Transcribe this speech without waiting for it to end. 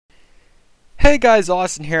Hey guys,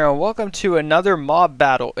 Austin here, and welcome to another mob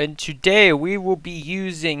battle. And today we will be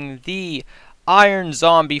using the Iron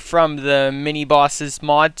Zombie from the Mini Bosses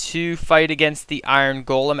mod to fight against the Iron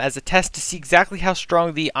Golem as a test to see exactly how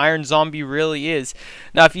strong the Iron Zombie really is.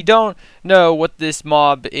 Now, if you don't know what this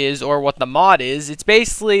mob is or what the mod is, it's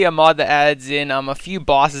basically a mod that adds in a few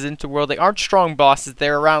bosses into the world. They aren't strong bosses;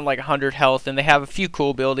 they're around like 100 health, and they have a few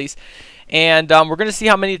cool abilities. And we're going to see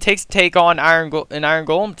how many it takes to take on an Iron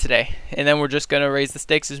Golem today. And then we're just going to raise the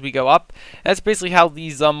stakes as we go up. That's basically how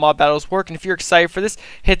these mob battles work. And if you're excited for this,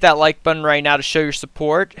 hit that like button right now to show your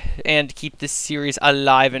support and to keep this series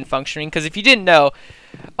alive and functioning. Because if you didn't know,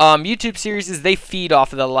 YouTube series, they feed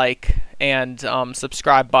off of the like and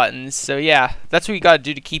subscribe buttons. So yeah, that's what you got to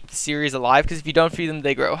do to keep the series alive. Because if you don't feed them,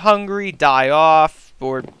 they grow hungry, die off,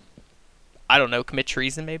 or I don't know, commit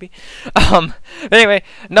treason maybe. But anyway,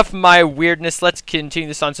 enough of my weirdness. Let's continue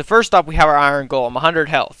this on. So first up, we have our Iron Golem, 100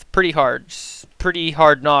 health. Pretty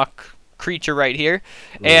hard knock creature right here.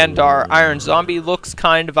 And our Iron Zombie looks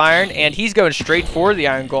kind of iron, and he's going straight for the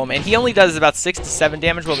Iron Golem. And he only does about 6 to 7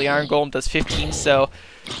 damage, while the Iron Golem does 15. So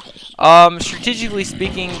strategically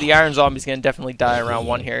speaking, the Iron Zombie is going to definitely die around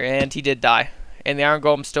 1 here, and he did die. And the Iron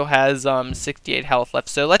Golem still has 68 health left.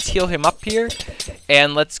 So let's heal him up here.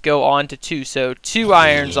 And let's go on to 2. So 2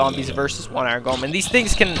 Iron Zombies versus 1 Iron Golem. And these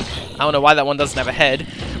things can... I don't know why that one doesn't have a head.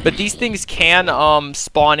 But these things can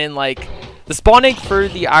spawn in like... The spawning for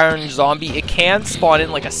the Iron Zombie, it can spawn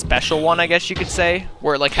in like a special one, I guess you could say.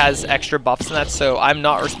 Where it like has extra buffs and that. So I'm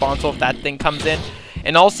not responsible if that thing comes in.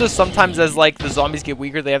 And also, sometimes as like the zombies get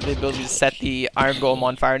weaker, they have the ability to set the Iron Golem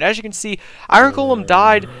on fire. And as you can see, Iron Golem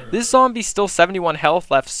died. This zombie's still 71 health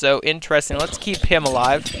left, so interesting. Let's keep him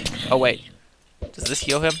alive. Oh, wait. Does this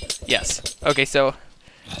heal him? Yes. Okay, so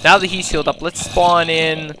now that he's healed up, let's spawn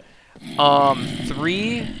in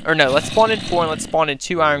 3. Or no, let's spawn in 4 and let's spawn in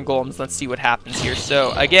 2 Iron Golems. Let's see what happens here.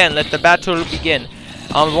 So, again, let the battle begin.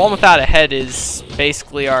 The one without a head is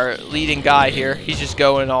basically our leading guy here. He's just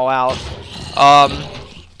going all out.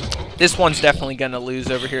 This one's definitely gonna lose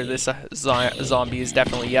over here. This zombie is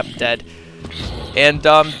definitely, yep, dead. And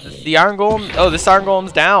the Iron Golem, oh, this Iron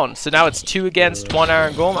Golem's down. So now it's 2 against 1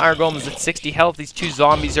 Iron Golem. Iron Golem is at 60 health. These 2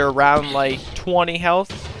 zombies are around like 20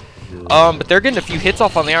 health. But they're getting a few hits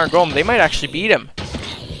off on the Iron Golem. They might actually beat him.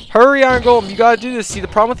 Hurry, Iron Golem, you gotta do this. See, the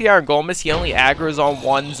problem with the Iron Golem is he only aggroes on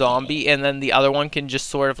 1 zombie, and then the other one can just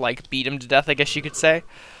sort of like beat him to death, I guess you could say.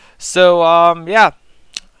 So, yeah.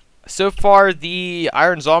 So far, the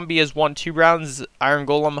Iron Zombie has won 2 rounds, Iron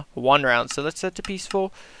Golem 1 round. So let's set to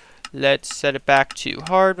peaceful. Let's set it back to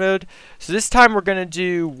hard mode. So this time we're going to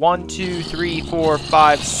do 1, 2, 3, 4,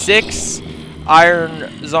 5, 6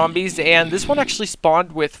 Iron Zombies. And this one actually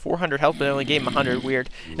spawned with 400 health, but it only gave him 100.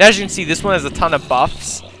 Weird. And as you can see, this one has a ton of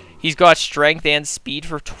buffs. He's got strength and speed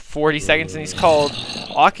for 40 seconds, and he's called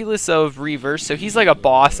Oculus of Reverse. So he's like a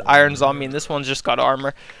boss Iron Zombie, and this one's just got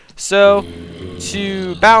armor. So,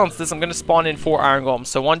 to balance this, I'm going to spawn in 4 Iron Golems.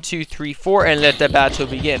 So, 1, 2, 3, 4, and let the battle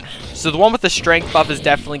begin. So, the one with the strength buff is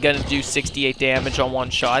definitely going to do 68 damage on 1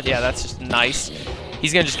 shot. Yeah, that's just nice.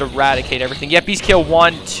 He's going to just eradicate everything. Yep, he's killed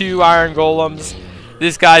 1, 2 Iron Golems.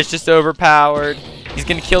 This guy's just overpowered. He's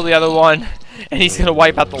going to kill the other one, and he's going to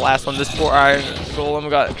wipe out the last one. This poor Iron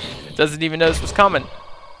Golem doesn't even know this was coming.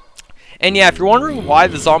 And yeah, if you're wondering why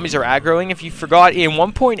the zombies are aggroing, if you forgot, in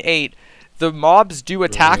 1.8, the mobs do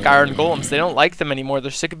attack Iron Golems. They don't like them anymore. They're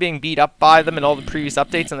sick of being beat up by them in all the previous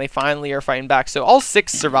updates, and they finally are fighting back. So all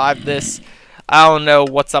 6 survived this. I don't know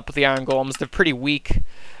what's up with the Iron Golems. They're pretty weak,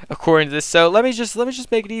 according to this. So let me just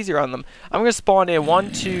make it easier on them. I'm gonna spawn in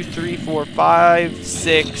 1, 2, 3, 4, 5,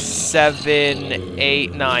 6, 7,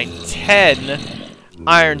 8, 9, 10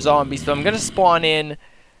 Iron Zombies. So I'm gonna spawn in.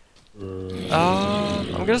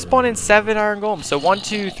 I'm gonna spawn in 7 Iron Golems. So 1,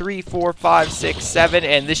 2, 3, 4, 5, 6, 7,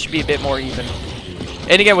 and this should be a bit more even.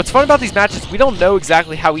 And again, what's fun about these matches, we don't know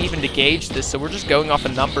exactly how even to gauge this, so we're just going off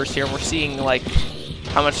of numbers here, and we're seeing like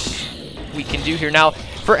how much we can do here. Now,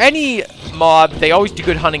 for any mob, they always do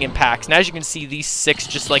good hunting in packs, and as you can see, these 6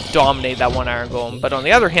 just like dominate that 1 Iron Golem. But on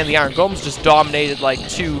the other hand, the Iron Golems just dominated like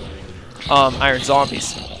 2 Iron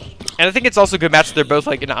Zombies. And I think it's also a good match. They're both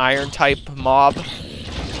like an Iron type mob.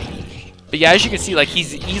 But yeah, as you can see, like,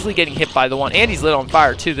 he's easily getting hit by the one. And he's lit on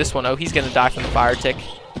fire, too. This one, oh, he's going to die from the fire tick.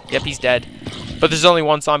 Yep, he's dead. But there's only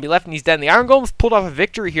 1 zombie left, and he's dead. And the Iron Golem's pulled off a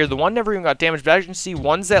victory here. The one never even got damaged. But as you can see,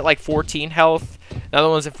 one's at, like, 14 health. The other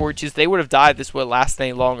one's at 42. So they would have died. This would last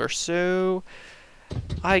any longer. So,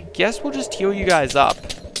 I guess we'll just heal you guys up.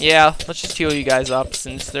 Yeah, let's just heal you guys up,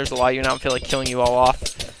 since there's a lot of you, and I don't feel like killing you all off.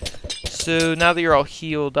 So, now that you're all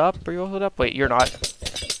healed up. Are you all healed up? Wait, you're not.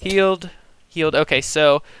 Healed. Okay,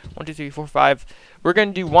 so 1, 2, 3, 4, 5. We're going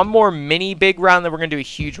to do one more mini big round, then we're going to do a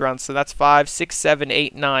huge round. So that's 5, 6, 7,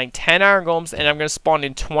 8, 9, 10 iron golems, and I'm going to spawn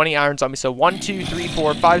in 20 iron zombies. So 1, 2, 3,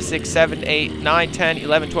 4, 5, 6, 7, 8, 9, 10,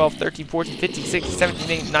 11, 12, 13, 14, 15, 16,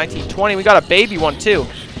 17, 18, 19, 20. We got a baby one too.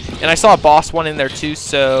 And I saw a boss one in there too,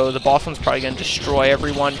 so the boss one's probably going to destroy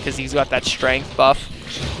everyone because he's got that strength buff.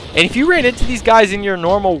 And if you ran into these guys in your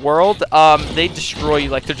normal world, they destroy you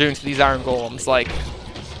like they're doing to these iron golems. Like,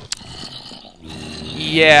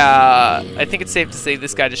 yeah, I think it's safe to say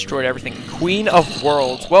this guy destroyed everything. Queen of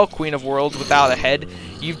Worlds. Well, Queen of Worlds without a head,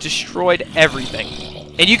 you've destroyed everything.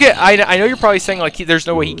 And you get, I know you're probably saying, like, there's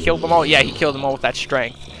no way he killed them all. Yeah, he killed them all with that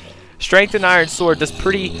strength. Strength and Iron Sword does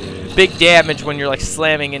pretty big damage when you're, like,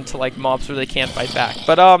 slamming into, like, mobs where they can't fight back.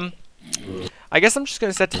 But, I guess I'm just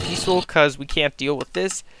going to set to peaceful because we can't deal with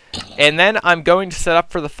this. And then I'm going to set up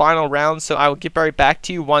for the final round, so I will get right back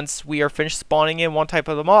to you once we are finished spawning in one type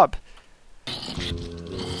of the mob.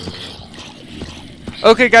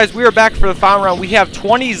 Okay guys, we are back for the final round. We have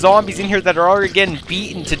 20 zombies in here that are already getting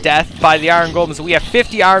beaten to death by the iron golems. We have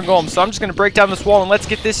 50 iron golems, so I'm just going to break down this wall and let's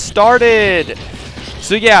get this started.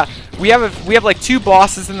 So yeah, we have like 2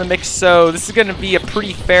 bosses in the mix, so this is going to be a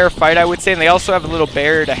pretty fair fight, I would say. And they also have a little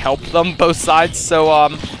barrier to help them, both sides. So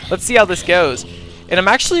let's see how this goes. And I'm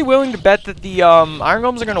actually willing to bet that the iron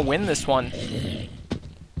golems are going to win this one.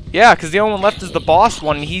 Yeah, because the only one left is the boss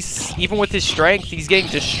one. He's, even with his strength, he's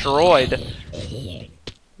getting destroyed.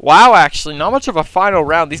 Wow, actually, not much of a final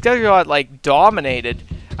round. These guys got, like, dominated.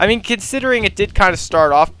 I mean, considering it did kind of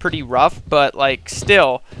start off pretty rough, but, like,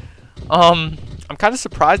 still. I'm kind of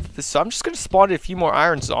surprised at this, so I'm just going to spawn a few more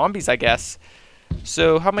iron zombies, I guess.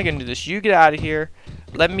 So, how am I going to do this? You get out of here.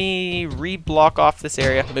 Let me re-block off this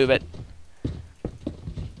area. Move it.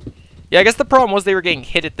 Yeah, I guess the problem was they were getting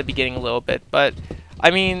hit at the beginning a little bit, but, I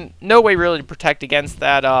mean, no way really to protect against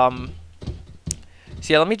that, So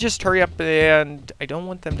yeah, let me just hurry up, and I don't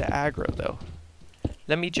want them to aggro, though.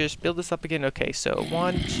 Let me just build this up again. Okay, so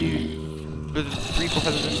 1, 2, 3, 4,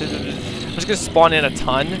 5, 6, 7, 8. I'm just going to spawn in a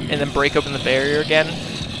ton and then break open the barrier again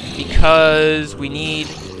because we need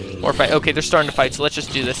more fight. Okay, they're starting to fight, so let's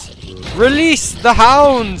just do this. Release the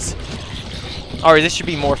hounds! Alright, this should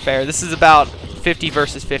be more fair. This is about 50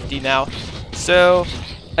 versus 50 now. So,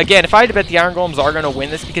 again, if I had to bet, the iron golems are going to win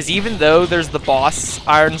this because even though there's the boss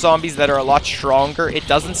iron zombies that are a lot stronger, it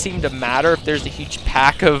doesn't seem to matter if there's a huge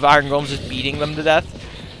pack of iron golems just beating them to death.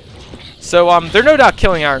 So, they're no doubt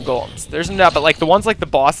killing iron golems. There's no doubt, but like the ones like the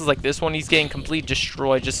bosses, like this one, he's getting completely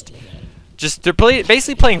destroyed. They're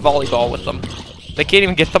basically playing volleyball with them. They can't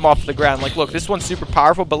even get them off the ground. Like, look, this one's super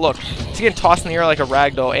powerful, but look, he's getting tossed in the air like a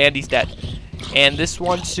ragdoll, and he's dead. And this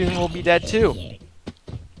one soon will be dead too.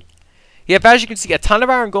 Yep, as you can see, a ton of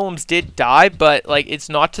iron golems did die, but like it's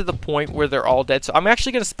not to the point where they're all dead. So I'm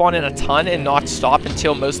actually going to spawn in a ton and not stop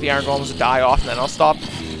until most of the iron golems die off, and then I'll stop.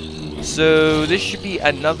 So this should be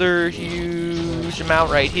another huge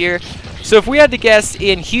amount right here. So if we had to guess,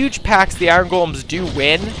 in huge packs, the iron golems do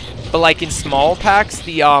win, but like in small packs,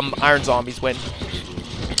 the iron zombies win.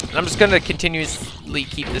 And I'm just going to continuously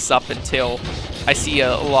keep this up until I see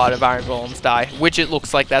a lot of iron golems die, which it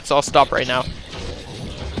looks like that, so I'll stop right now.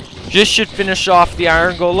 This should finish off the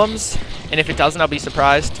iron golems, and if it doesn't, I'll be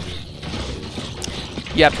surprised.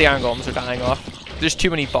 Yep, the iron golems are dying off. There's too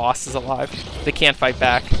many bosses alive. They can't fight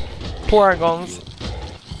back. Poor iron golems.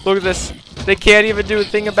 Look at this. They can't even do a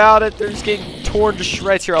thing about it. They're just getting torn to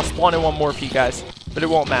shreds. Here, I'll spawn in one more for you guys, but it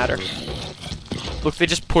won't matter. Look, they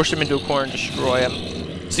just push them into a corner and destroy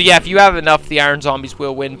them. So yeah, if you have enough, the iron zombies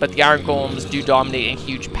will win, but the iron golems do dominate in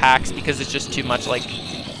huge packs because it's just too much. Like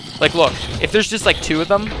look, if there's just like 2 of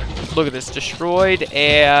them, look at this, destroyed,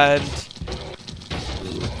 and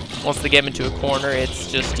once they get him into a corner, it's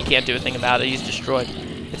just, you can't do a thing about it, he's destroyed.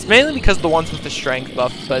 It's mainly because of the ones with the strength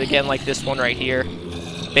buff, but again, like this one right here,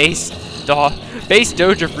 Base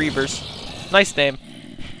Doge of Reavers. Nice name.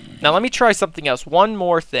 Now let me try something else, one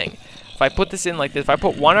more thing. If I put this in like this, if I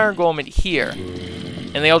put one iron golem in here,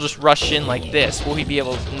 and they all just rush in like this, will he be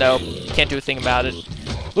able to, no, can't do a thing about it.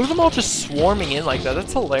 Look at them all just swarming in like that,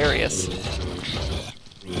 that's hilarious.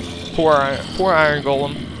 Poor iron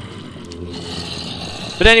golem.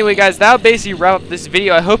 But anyway, guys, that would basically wrap up this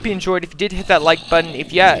video. I hope you enjoyed. If you did, hit that like button.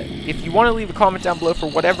 If you want to leave a comment down below for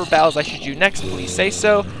whatever battles I should do next, please say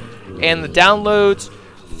so. And the downloads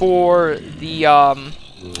for the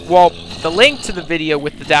well, the link to the video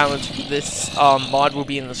with the downloads for this mod will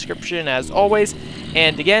be in the description as always.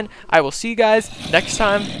 And again, I will see you guys next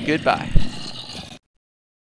time. Goodbye.